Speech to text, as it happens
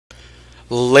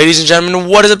Ladies and gentlemen,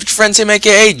 what is up, friends? Him,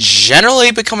 aka General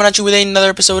 8-Bit, coming at you with another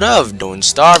episode of Don't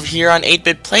Starve here on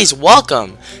 8-Bit Plays.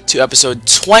 Welcome to episode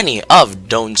 20 of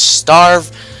Don't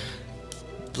Starve.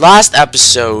 Last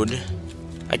episode,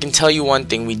 I can tell you one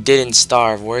thing, we didn't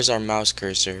starve. Where's our mouse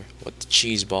cursor? What the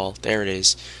cheese ball? There it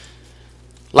is.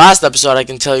 Last episode, I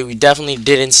can tell you we definitely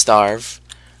didn't starve.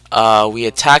 We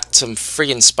attacked some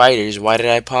friggin' spiders. Why did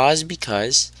I pause?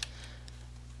 Because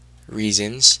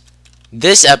reasons.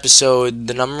 This episode,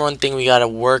 the number one thing we gotta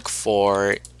work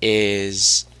for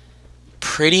is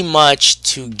pretty much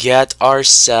to get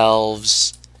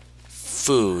ourselves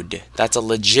food. That's a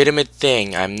legitimate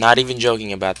thing. I'm not even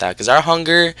joking about that, because our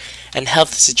hunger and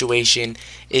health situation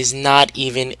is not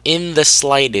even in the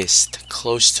slightest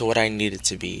close to what I need it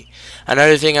to be.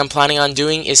 Another thing I'm planning on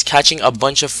doing is catching a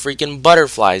bunch of freaking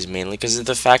butterflies, mainly because of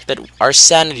the fact that our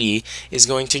sanity is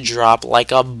going to drop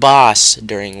like a boss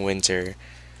during winter.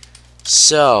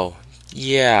 So,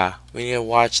 yeah, we need to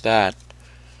watch that.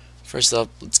 First up,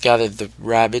 let's gather the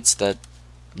rabbits that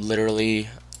literally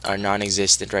are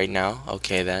non-existent right now.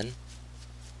 Okay then.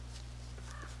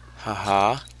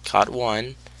 Haha, caught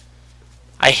one.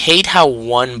 I hate how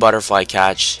one butterfly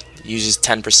catch uses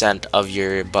 10% of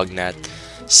your bug net.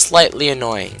 Slightly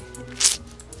annoying.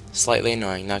 Slightly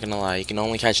annoying, not gonna lie. You can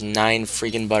only catch 9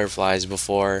 freaking butterflies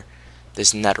before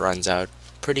this net runs out.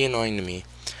 Pretty annoying to me.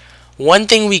 One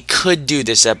thing we could do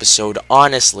this episode,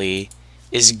 honestly,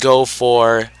 is go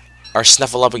for our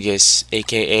Snuffleupagus,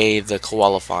 aka the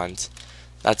Koalefant.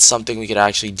 That's something we could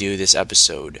actually do this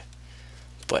episode.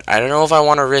 But I don't know if I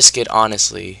want to risk it,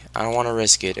 honestly. I don't want to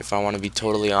risk it, if I want to be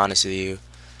totally honest with you.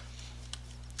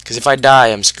 Because if I die,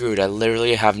 I'm screwed. I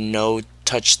literally have no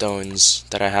touchstones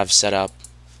that I have set up.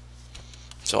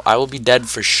 So I will be dead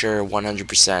for sure,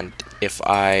 100%, if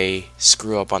I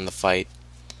screw up on the fight.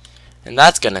 And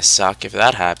that's gonna suck if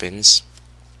that happens.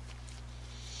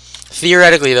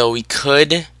 Theoretically, though, we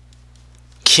could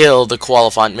kill the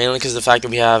Koalefant, mainly because of the fact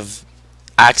that we have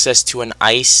access to an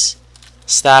ice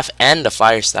staff and a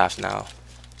fire staff now.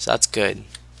 So that's good.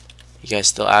 You guys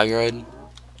still aggroed?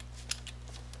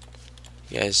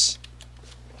 You guys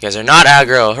are not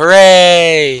aggro.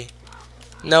 Hooray!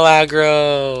 No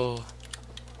aggro.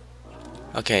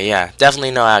 Okay, yeah,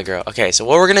 definitely no aggro. Okay, so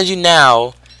what we're gonna do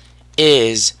now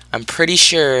is, I'm pretty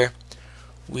sure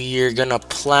we're gonna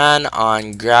plan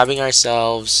on grabbing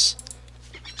ourselves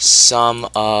some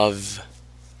of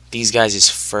these guys'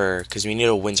 fur, because we need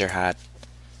a winter hat.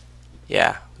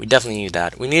 Yeah, we definitely need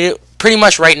that. We need it pretty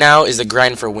much right now is the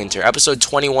grind for winter. Episode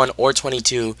 21 or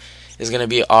 22 is gonna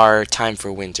be our time for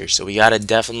winter, so we gotta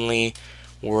definitely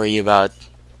worry about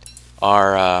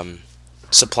our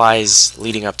supplies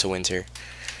leading up to winter.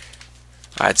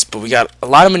 Alright, but we got a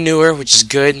lot of manure, which is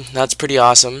good. That's pretty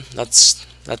awesome. That's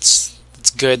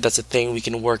good. That's a thing we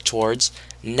can work towards.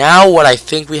 Now what I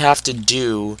think we have to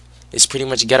do is pretty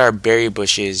much get our berry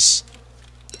bushes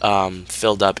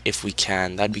filled up if we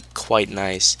can. That'd be quite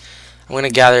nice. I'm gonna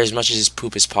gather as much of this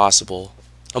poop as possible.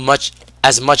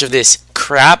 As much of this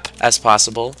crap as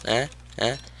possible.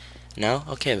 No?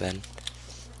 Okay then.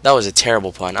 That was a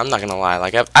terrible pun. I'm not gonna lie.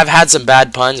 Like I've had some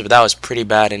bad puns, but that was pretty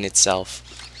bad in itself.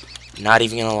 Not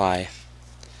even gonna lie.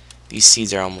 These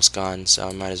seeds are almost gone, so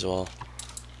I might as well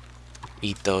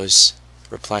eat those.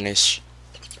 Replenish.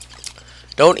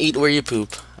 Don't eat where you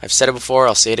poop. I've said it before,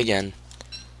 I'll say it again.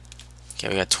 Okay,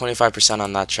 we got 25%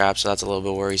 on that trap, so that's a little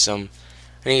bit worrisome.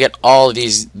 We're gonna get all of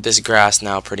this grass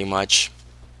now, pretty much.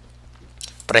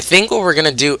 But I think what we're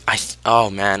gonna do, oh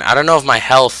man, I don't know if my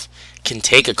health can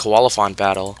take a Koalefant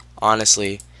battle,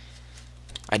 honestly.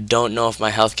 I don't know if my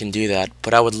health can do that,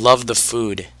 but I would love the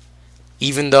food.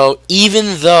 Even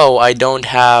though I don't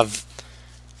have,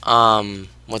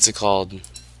 what's it called?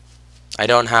 I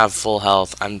don't have full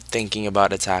health. I'm thinking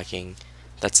about attacking.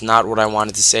 That's not what I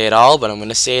wanted to say at all, but I'm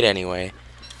gonna say it anyway.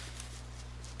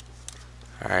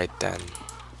 Alright then.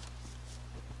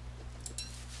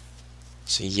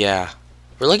 So yeah.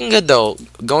 We're looking good though.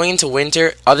 Going into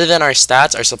winter, other than our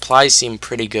stats, our supplies seem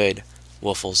pretty good.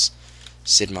 Waffles.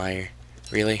 Sid Meier.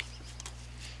 Really?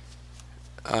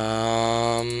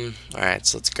 Alright,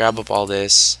 so let's grab up all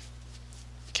this.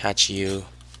 Catch you.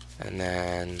 And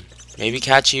then maybe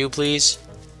catch you, please.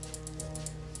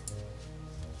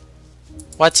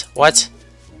 What?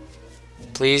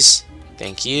 Please?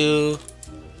 Thank you.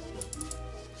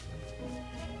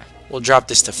 We'll drop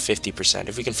this to 50%.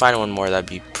 If we can find one more, that'd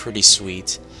be pretty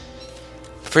sweet.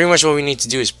 Pretty much what we need to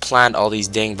do is plant all these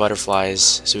dang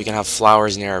butterflies so we can have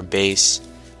flowers near our base.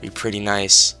 Be pretty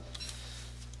nice.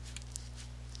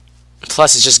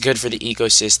 Plus, it's just good for the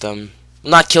ecosystem.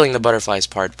 Not killing the butterflies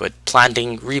part, but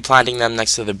replanting them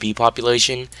next to the bee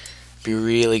population. Be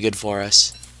really good for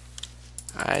us.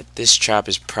 Alright, this trap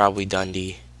is probably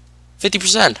Dundee.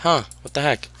 50%, huh? What the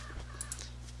heck?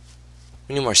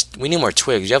 We need more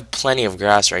twigs. We have plenty of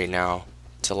grass right now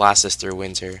to last us through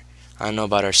winter. I don't know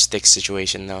about our stick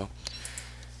situation though.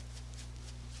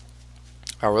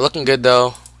 Alright, we're looking good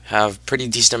though. Have pretty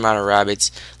decent amount of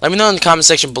rabbits. Let me know in the comment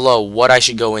section below what I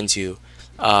should go into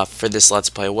for this Let's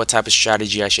Play. What type of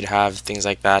strategy I should have, things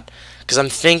like that. Because I'm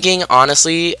thinking,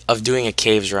 honestly, of doing a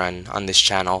caves run on this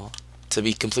channel. To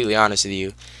be completely honest with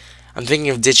you. I'm thinking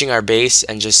of ditching our base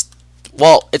and just...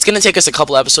 Well, it's going to take us a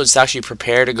couple episodes to actually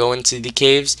prepare to go into the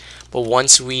caves. But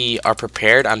once we are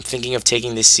prepared, I'm thinking of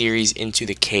taking this series into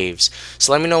the caves.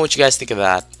 So let me know what you guys think of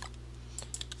that.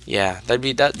 Yeah,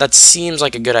 that seems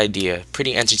like a good idea.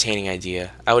 Pretty entertaining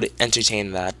idea. I would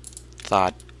entertain that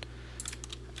thought.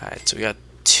 Alright, so we got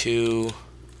 2.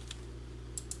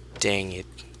 Dang it.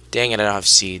 Dang it, I don't have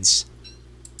seeds.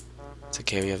 It's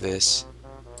okay, we have this.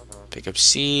 Pick up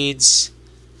seeds.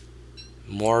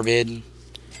 Morbid.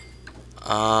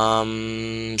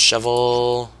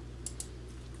 Shovel.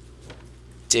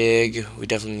 Dig. We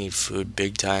definitely need food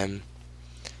big time.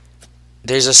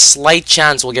 There's a slight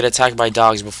chance we'll get attacked by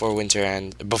dogs before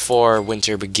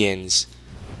winter begins.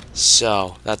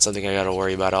 So, that's something I gotta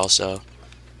worry about also.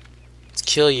 Let's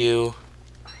kill you.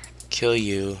 Kill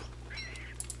you.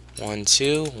 1,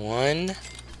 2, 1.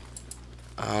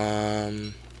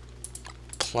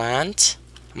 Plant.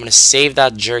 I'm gonna save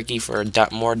that jerky for a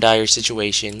more dire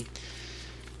situation.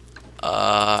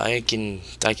 I can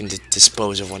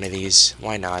dispose of one of these.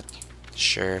 Why not?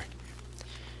 Sure.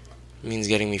 It means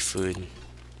getting me food.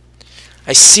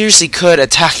 I seriously could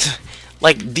attack the,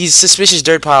 like, these suspicious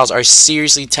dirt piles are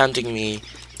seriously tempting me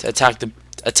to attack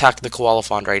the koala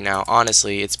font right now.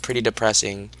 Honestly, it's pretty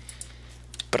depressing.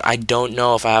 But I don't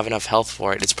know if I have enough health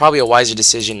for it. It's probably a wiser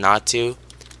decision not to.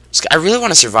 I really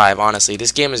want to survive, honestly.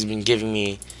 This game has been giving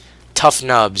me tough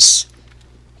nubs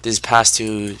these past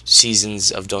 2 seasons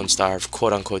of Don't Starve,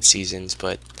 quote unquote seasons,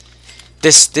 but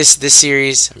this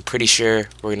series, I'm pretty sure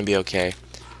we're gonna be okay.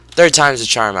 3rd time's a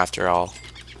charm after all.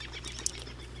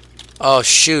 Oh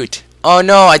shoot. Oh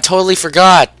no, I totally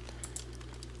forgot.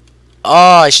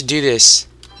 Oh, I should do this.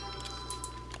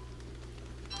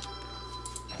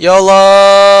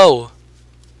 YOLO!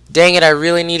 Dang it, I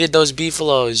really needed those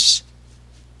beefalos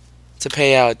to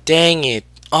pay out. Dang it.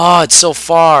 Oh, it's so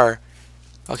far.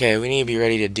 Okay, we need to be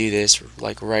ready to do this,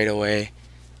 like, right away.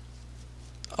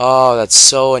 Oh, that's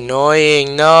so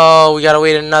annoying. No, we gotta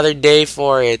wait another day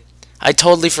for it. I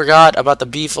totally forgot about the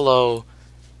beefalo.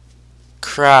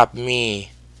 Crap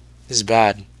me. This is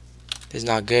bad. This is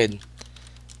not good.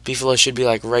 Beefalo should be,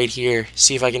 like, right here.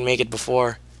 See if I can make it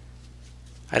before.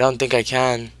 I don't think I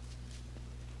can.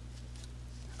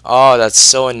 Oh, that's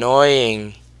so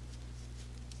annoying.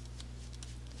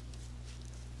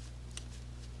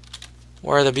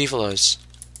 Where are the beefalos?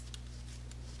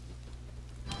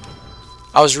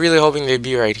 I was really hoping they'd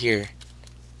be right here.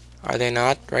 Are they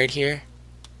not right here?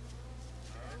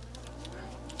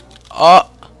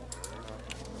 Oh!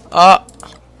 Oh!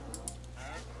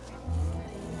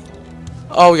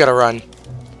 Oh, we gotta run.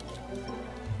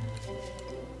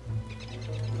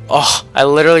 Oh, I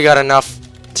literally got enough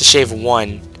to shave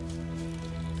 1.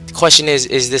 The question is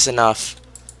this enough?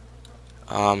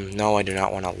 No, I do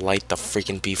not want to light the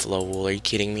freaking beefalo wool. Are you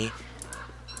kidding me?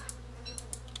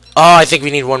 Oh, I think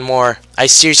we need 1 more. I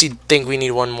seriously think we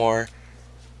need 1 more.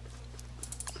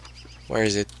 Where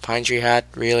is it? Pine tree hat?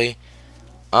 Really?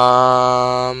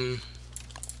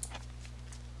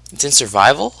 It's in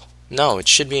survival? No, it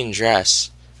should be in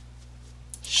dress.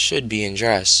 Should be in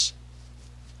dress.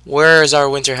 Where is our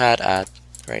winter hat at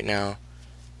right now?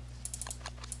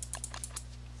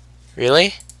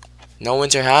 Really? No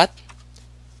winter hat?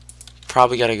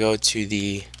 Probably gotta go to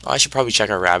the... Oh, I should probably check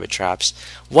our rabbit traps.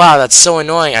 Wow, that's so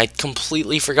annoying. I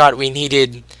completely forgot we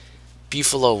needed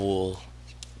beefalo wool.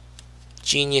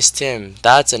 Genius Tim.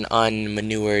 That's an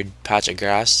unmanured patch of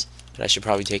grass that I should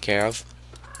probably take care of.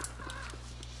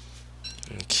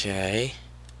 Okay.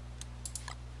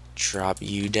 Drop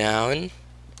you down.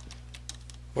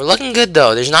 We're looking good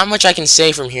though. There's not much I can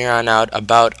say from here on out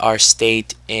about our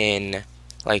state in,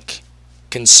 like,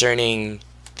 concerning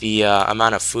the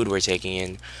amount of food we're taking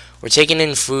in. We're taking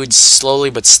in food slowly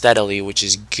but steadily, which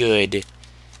is good.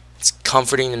 It's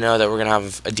comforting to know that we're gonna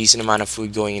have a decent amount of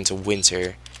food going into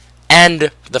winter,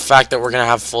 and the fact that we're gonna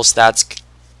have full stats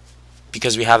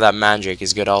because we have that mandrake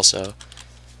is good also.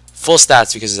 Full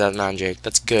stats because of that mandrake.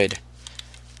 That's good.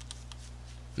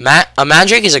 A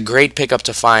mandrake is a great pickup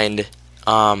to find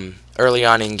early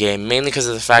on in game, mainly because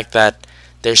of the fact that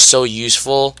they're so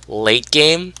useful late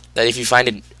game that if you find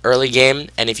it early game,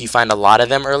 and if you find a lot of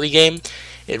them early game,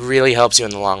 it really helps you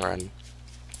in the long run.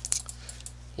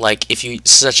 Like if you,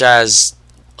 such as,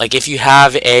 like if you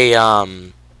have a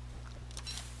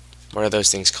what are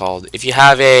those things called? If you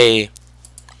have a,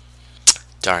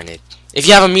 darn it, if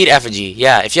you have a meat effigy,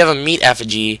 yeah, if you have a meat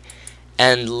effigy,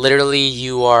 and literally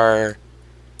you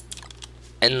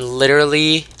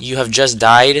have just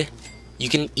died, you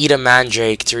can eat a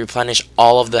mandrake to replenish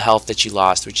all of the health that you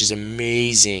lost, which is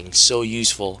amazing, so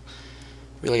useful.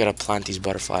 Really gotta plant these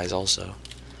butterflies also.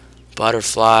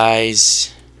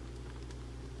 Butterflies,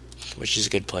 which is a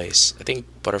good place. I think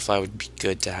butterfly would be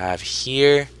good to have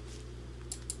here,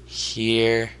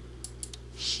 here,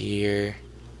 here,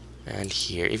 and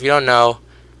here. If you don't know,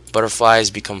 butterflies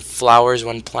become flowers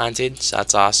when planted, so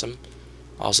that's awesome.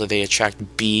 Also, they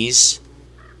attract bees.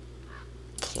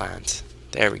 Plant.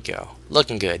 There we go.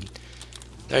 Looking good.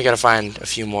 Now we gotta find a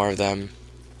few more of them.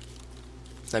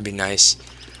 That'd be nice.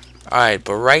 Alright,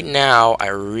 but right now, I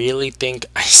really think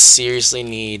I seriously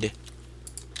need...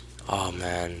 Oh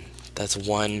man, that's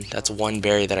one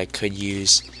berry that I could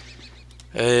use.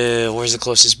 Where's the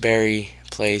closest berry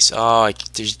place? Oh,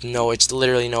 it's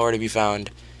literally nowhere to be found.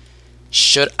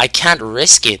 I can't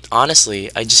risk it, honestly.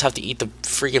 I just have to eat the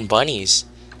freaking bunnies.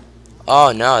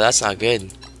 Oh no, that's not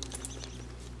good.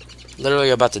 Literally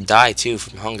about to die too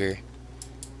from hunger.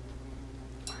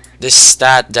 This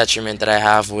stat detriment that I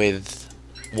have with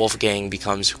Wolfgang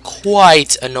becomes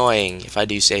quite annoying, if I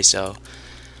do say so.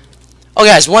 Oh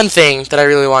guys, one thing that I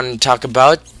really wanted to talk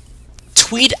about.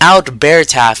 Tweet out Bear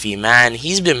Taffy, man.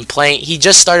 He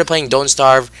just started playing Don't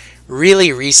Starve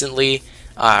really recently.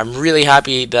 I'm really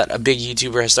happy that another big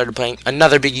YouTuber has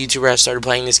started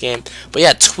playing this game. But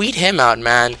yeah, tweet him out,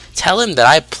 man. Tell him that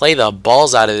I play the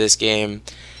balls out of this game,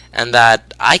 and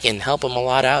that I can help him a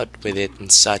lot out with it and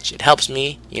such. It helps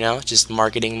me, you know, just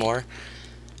marketing more.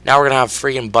 Now we're gonna have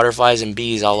freaking butterflies and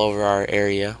bees all over our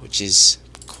area, which is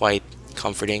quite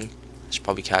comforting. I should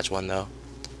probably catch one though.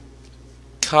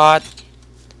 Caught.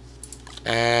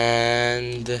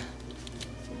 And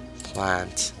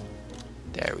plant.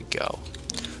 There we go.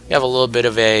 We have a little bit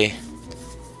of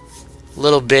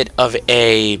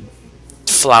a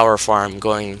flower farm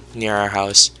going near our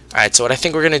house. Alright, so what I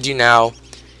think we're gonna do now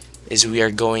is we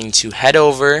are going to head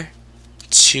over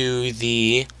to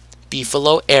the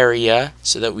Beefalo area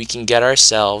so that we can get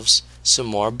ourselves some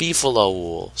more Beefalo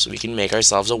wool, so we can make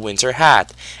ourselves a winter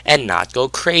hat and not go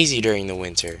crazy during the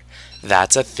winter.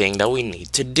 That's a thing that we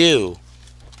need to do.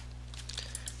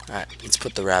 Alright, let's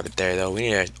put the rabbit there though. We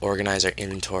need to organize our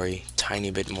inventory a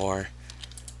tiny bit more.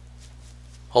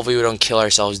 Hopefully we don't kill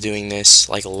ourselves doing this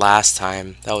like last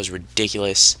time. That was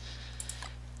ridiculous.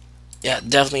 Yeah,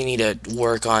 definitely need to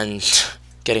work on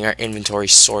getting our inventory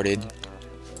sorted.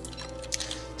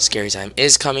 Scary time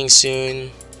is coming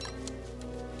soon.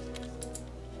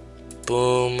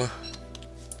 Boom.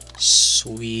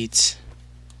 Sweet.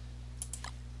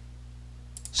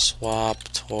 Swap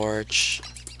torch.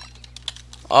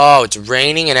 Oh, it's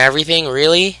raining and everything?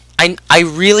 Really? I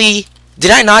really...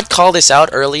 Did I not call this out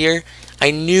earlier?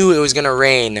 I knew it was gonna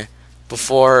rain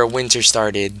before winter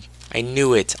started. I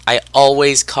knew it. I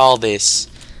always call this.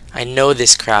 I know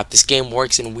this crap. This game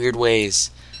works in weird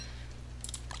ways.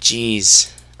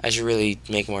 Jeez. I should really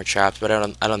make more traps, but I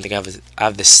don't think I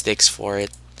have the sticks for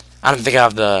it. I don't think I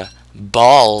have the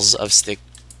balls of sticks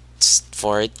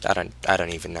for it. I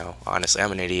don't even know. Honestly,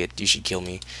 I'm an idiot. You should kill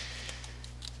me.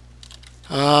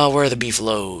 Where are the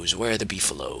beefalos? Where are the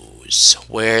beefalos?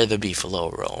 Where the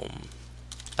beefalo roam?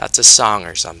 That's a song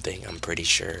or something, I'm pretty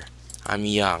sure. I'm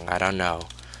young, I don't know.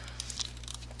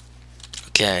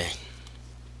 Okay.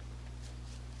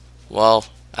 Well,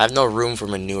 I have no room for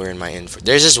manure in my inventory.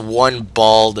 There's just one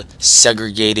bald,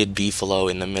 segregated beefalo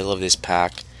in the middle of this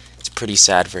pack. It's pretty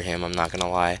sad for him, I'm not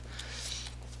gonna lie.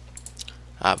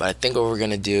 But I think what we're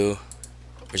gonna do,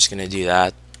 we're just gonna do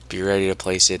that. Be ready to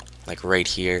place it, like, right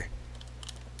here.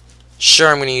 Sure,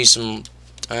 I'm gonna use some,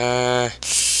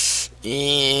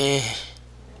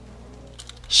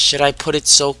 should I put it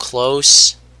so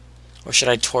close? Or should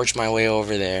I torch my way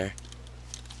over there?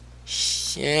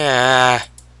 Yeah,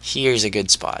 here's a good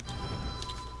spot.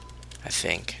 I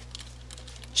think.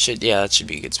 Yeah, that should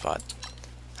be a good spot.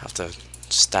 Have to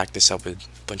stack this up with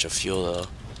a bunch of fuel though,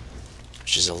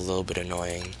 which is a little bit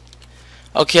annoying.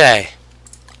 Okay,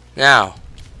 now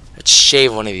let's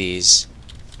shave one of these.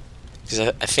 Because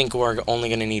I think we're only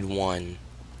going to need one,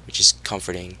 which is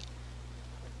comforting.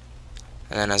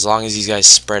 And then as long as these guys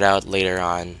spread out later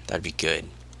on, that'd be good.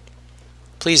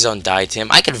 Please don't die, Tim.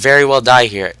 I could very well die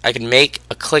here. I could make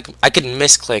a click. I could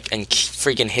misclick and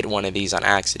freaking hit one of these on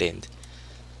accident.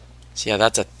 So yeah,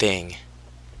 that's a thing.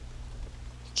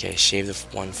 Okay, shave the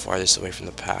one farthest away from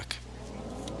the pack.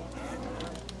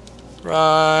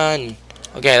 Run!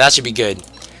 Okay, that should be good.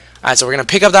 Alright, so we're gonna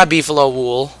pick up that beefalo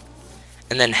wool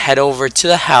and then head over to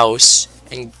the house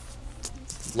and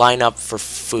line up for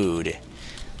food.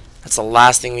 That's the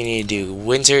last thing we need to do.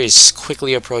 Winter is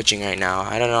quickly approaching right now.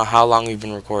 I don't know how long we've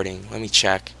been recording. Let me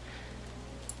check.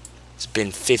 It's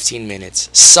been 15 minutes.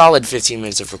 Solid 15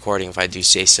 minutes of recording, if I do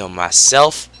say so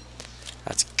myself.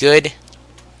 That's good.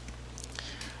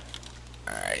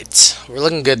 Alright. We're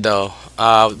looking good, though.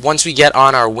 Once we get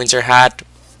on our winter hat,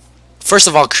 first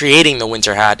of all, creating the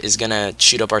winter hat is going to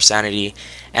shoot up our sanity.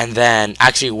 And then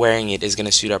actually wearing it is going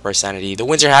to shoot up our sanity. The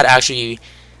winter hat actually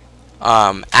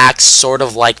acts sort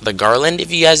of like the garland,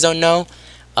 if you guys don't know.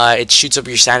 It shoots up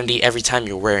your sanity every time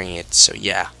you're wearing it. So,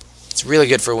 yeah. It's really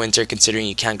good for winter, considering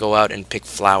you can't go out and pick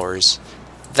flowers.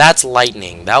 That's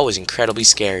lightning. That was incredibly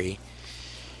scary.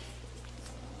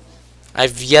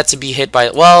 I've yet to be hit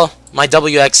by... Well, my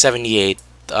WX-78,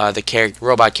 the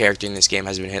robot character in this game,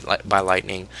 has been hit by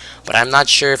lightning. But I'm not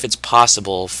sure if it's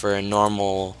possible for a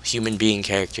normal human being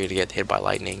character to get hit by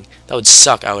lightning. That would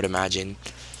suck, I would imagine.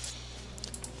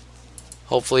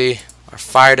 Hopefully, our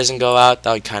fire doesn't go out.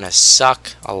 That would kind of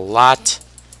suck a lot.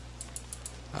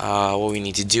 What we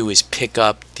need to do is pick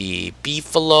up the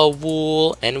beefalo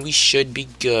wool, and we should be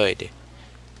good.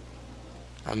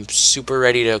 I'm super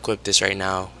ready to equip this right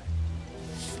now.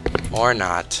 Or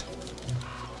not.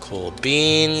 Cool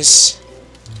beans.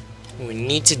 What we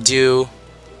need to do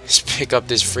is pick up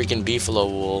this freaking beefalo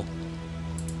wool.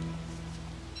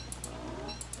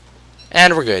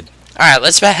 And we're good. Alright,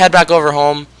 let's head back over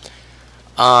home.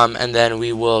 And then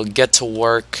we will get to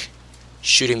work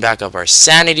shooting back up our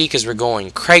sanity, because we're going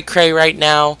cray-cray right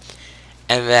now.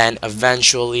 And then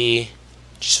eventually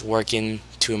just working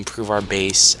to improve our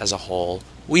base as a whole.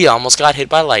 We almost got hit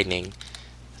by lightning.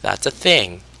 That's a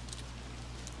thing.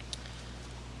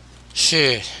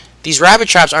 Shit. These rabbit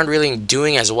traps aren't really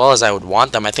doing as well as I would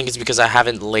want them. I think it's because I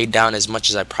haven't laid down as much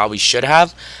as I probably should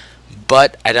have.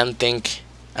 But I don't think...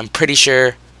 I'm pretty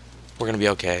sure we're going to be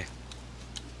okay.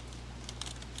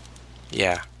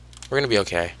 Yeah. We're going to be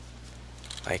okay.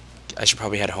 Like, I should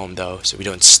probably head home, though, so we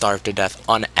don't starve to death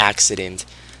on accident.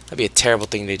 That'd be a terrible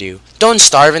thing to do. Don't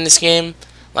starve in this game.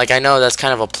 Like, I know that's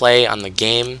kind of a play on the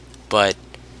game, but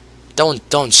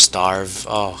don't starve.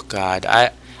 Oh, God.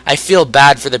 I feel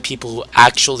bad for the people who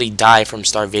actually die from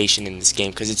starvation in this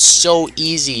game, because it's so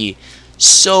easy.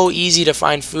 So easy to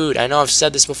find food. I know I've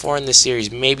said this before in this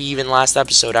series, maybe even last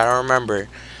episode, I don't remember.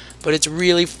 But it's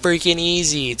really freaking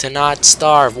easy to not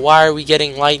starve. Why are we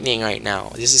getting lightning right now?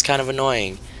 This is kind of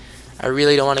annoying. I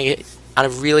really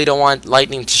don't want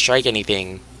lightning to strike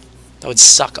anything. That would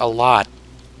suck a lot.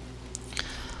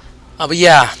 But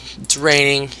yeah, it's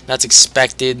raining. That's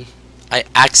expected. I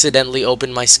accidentally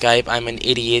opened my Skype. I'm an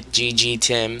idiot. GG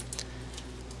Tim.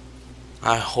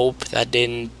 I hope that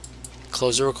didn't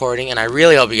close the recording, and I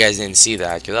really hope you guys didn't see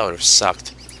that, because that would have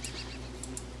sucked.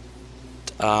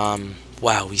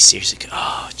 Wow, we seriously...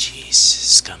 Oh, jeez.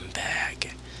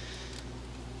 Scumbag.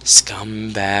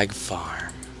 Scumbag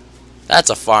farm.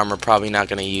 That's a farm we're probably not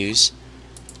going to use.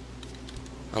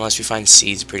 Unless we find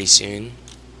seeds pretty soon.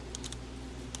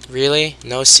 Really?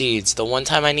 No seeds. The one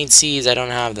time I need seeds, I don't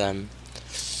have them.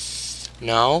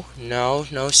 No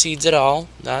seeds at all.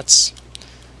 That's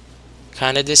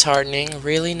kind of disheartening.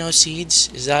 Really? No seeds?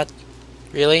 Is that...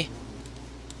 Really?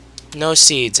 No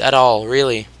seeds at all.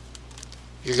 Really?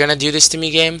 You're gonna do this to me,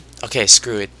 game? Okay,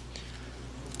 screw it.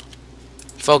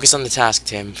 Focus on the task,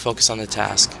 Tim. Focus on the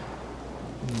task.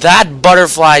 That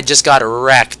butterfly just got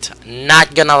wrecked.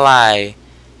 Not gonna lie.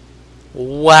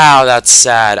 Wow, that's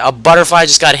sad. A butterfly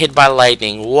just got hit by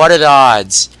lightning. What are the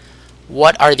odds?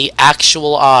 What are the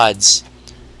actual odds?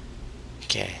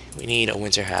 Okay, we need a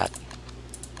winter hat.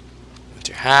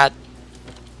 Winter hat.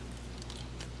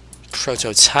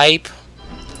 Prototype.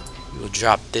 We'll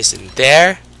drop this in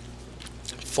there.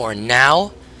 For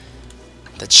now.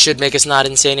 That should make us not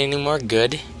insane anymore.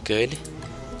 Good, good.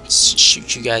 Let's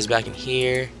shoot you guys back in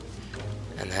here.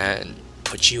 And then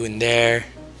put you in there.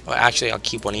 Well, actually, I'll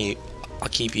keep one of you. I'll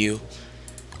keep you.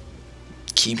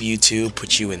 Keep you two.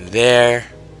 Put you in there.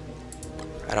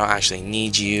 I don't actually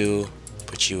need you.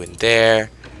 Put you in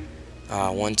there.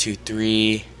 1, 2,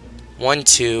 3. 1,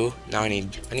 2. Now I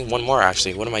need one more,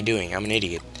 actually. What am I doing? I'm an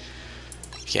idiot.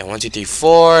 Okay, 1, 2, 3,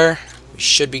 4. We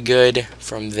should be good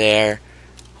from there.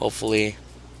 Hopefully.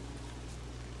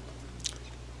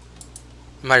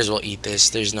 Might as well eat this.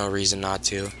 There's no reason not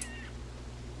to.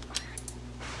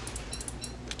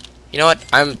 You know what?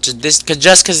 Just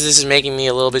because this is making me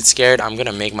a little bit scared, I'm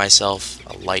gonna make myself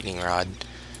a lightning rod.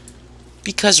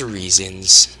 Because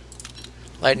reasons.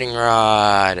 Lightning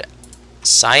rod.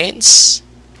 Science?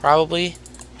 Probably.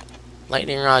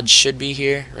 Lightning rod should be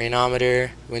here.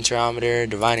 Rainometer, winterometer,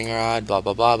 divining rod, blah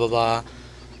blah blah blah blah.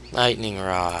 Lightning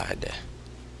rod.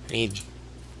 I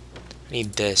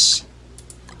need this.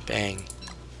 Bang.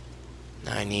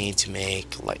 Now I need to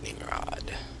make lightning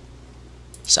rod.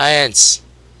 Science.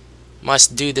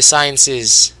 Must do the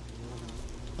sciences.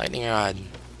 Lightning rod.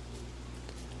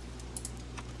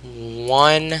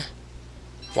 1.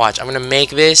 Watch, I'm gonna make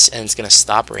this and it's gonna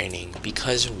stop raining.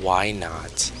 Because why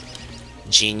not?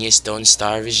 Genius don't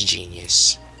starve is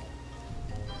genius.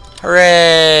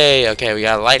 Hooray! Okay, we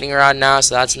got a lightning rod now,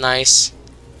 so that's nice.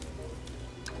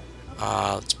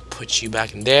 Let's put you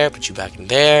back in there, put you back in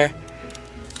there.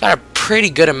 Got a pretty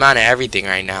good amount of everything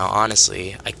right now,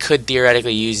 honestly. I could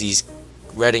theoretically use these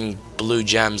red and blue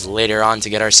gems later on to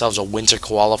get ourselves a winter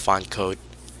koalefant coat.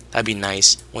 That'd be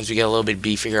nice once we get a little bit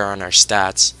beefier on our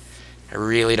stats. I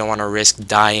really don't want to risk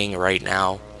dying right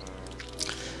now.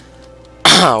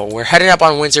 We're heading up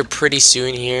on winter pretty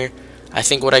soon here. I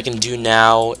think what I can do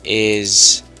now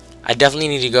is I definitely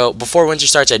need to go, before winter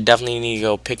starts, I definitely need to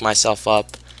go pick myself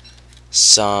up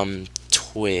some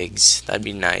twigs. That'd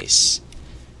be nice.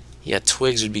 Yeah,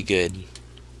 twigs would be good.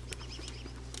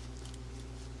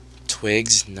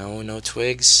 Twigs? No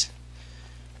twigs.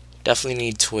 Definitely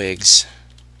need twigs.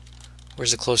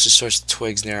 Where's the closest source of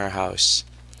twigs near our house?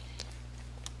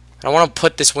 I don't want to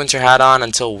put this winter hat on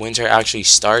until winter actually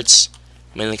starts.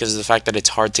 Mainly because of the fact that it's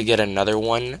hard to get another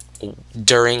one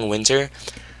during winter.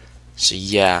 So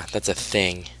yeah, that's a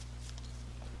thing.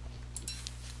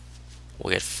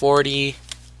 We'll get 40.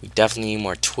 We definitely need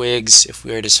more twigs if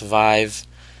we are to survive.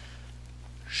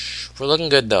 We're looking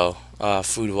good though.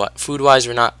 Food-wise,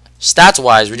 we're not.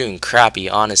 Stats-wise, we're doing crappy,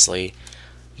 honestly.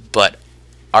 But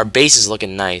our base is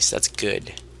looking nice. That's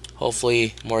good.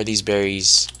 Hopefully, more of these berry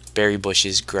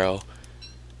bushes grow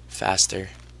faster.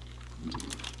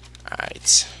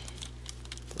 Alright.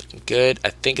 Looking good. I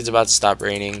think it's about to stop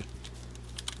raining.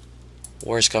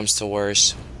 Worst comes to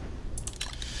worst.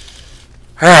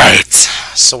 Alright.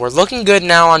 So we're looking good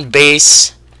now on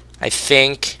base. I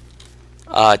think.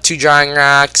 2 drying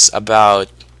racks, about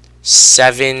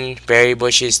 7 berry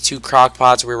bushes, 2 crock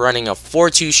pots. We're running a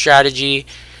 4-2 strategy.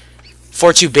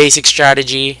 4-2 basic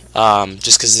strategy.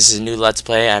 Just because this is a new Let's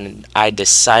Play and I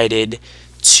decided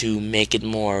to make it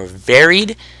more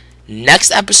varied. Next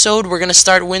episode, we're gonna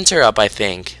start winter up. I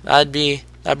think that'd be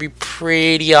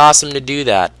pretty awesome to do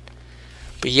that.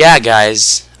 But yeah,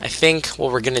 guys, I think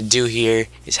what we're gonna do here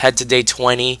is head to day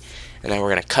 20, and then we're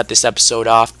gonna cut this episode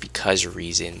off because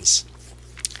reasons.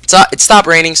 It stopped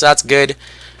raining, so that's good.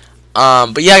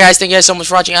 But yeah, guys, thank you guys so much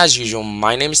for watching. As usual,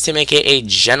 my name is Tim, aka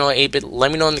General 8-Bit.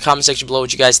 Let me know in the comment section below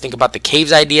what you guys think about the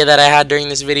caves idea that I had during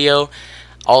this video.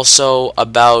 Also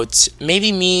about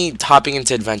maybe me hopping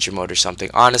into adventure mode or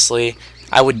something. Honestly,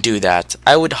 I would do that.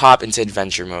 I would hop into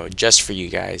adventure mode just for you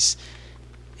guys.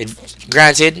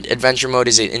 Granted, adventure mode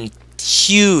is a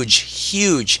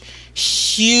huge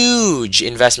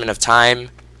investment of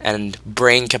time and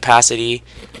brain capacity,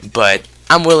 but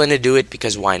I'm willing to do it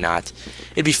because why not?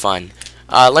 It'd be fun.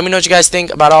 Let me know what you guys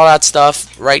think about all that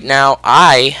stuff. Right now,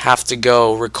 I have to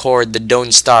go record the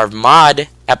Don't Starve mod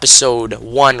episode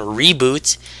 1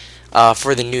 reboot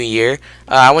for the new year.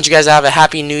 I want you guys to have a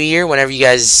happy new year whenever you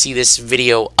guys see this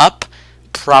video up.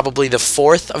 Probably the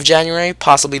 4th of January,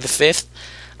 possibly the 5th.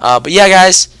 But yeah,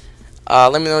 guys,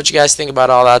 let me know what you guys think about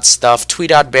all that stuff.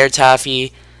 Tweet out Bear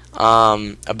Taffy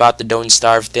about the Don't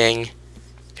Starve thing,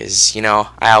 because, you know,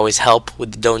 I always help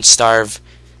with the Don't Starve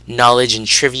knowledge and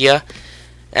trivia.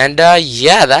 And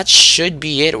yeah, that should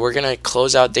be it. We're gonna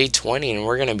close out day 20 and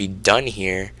we're gonna be done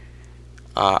here.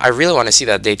 I really want to see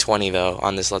that day 20 though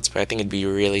on this Let's Play. I think it'd be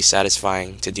really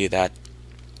satisfying to do that.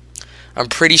 I'm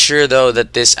pretty sure though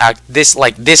that this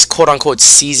quote-unquote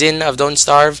season of Don't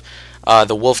Starve,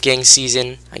 the Wolfgang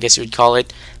season, I guess you would call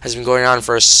it, has been going on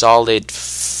for a solid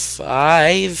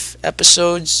 5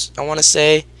 episodes, I want to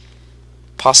say.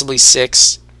 Possibly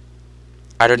 6.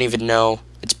 I don't even know.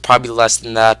 It's probably less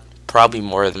than that. Probably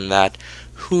more than that.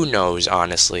 Who knows,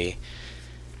 honestly.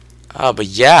 But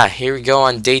yeah, here we go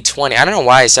on day 20. I don't know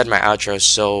why I said my outro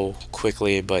so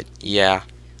quickly, but yeah.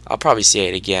 I'll probably say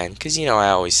it again, because, you know, I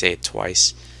always say it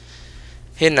twice.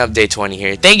 Hitting up day 20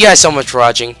 here. Thank you guys so much for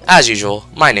watching. As usual,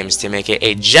 my name is Tim,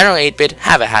 aka General 8-Bit.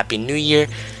 Have a happy new year.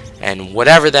 And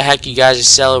whatever the heck you guys are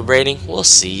celebrating, we'll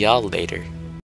see y'all later.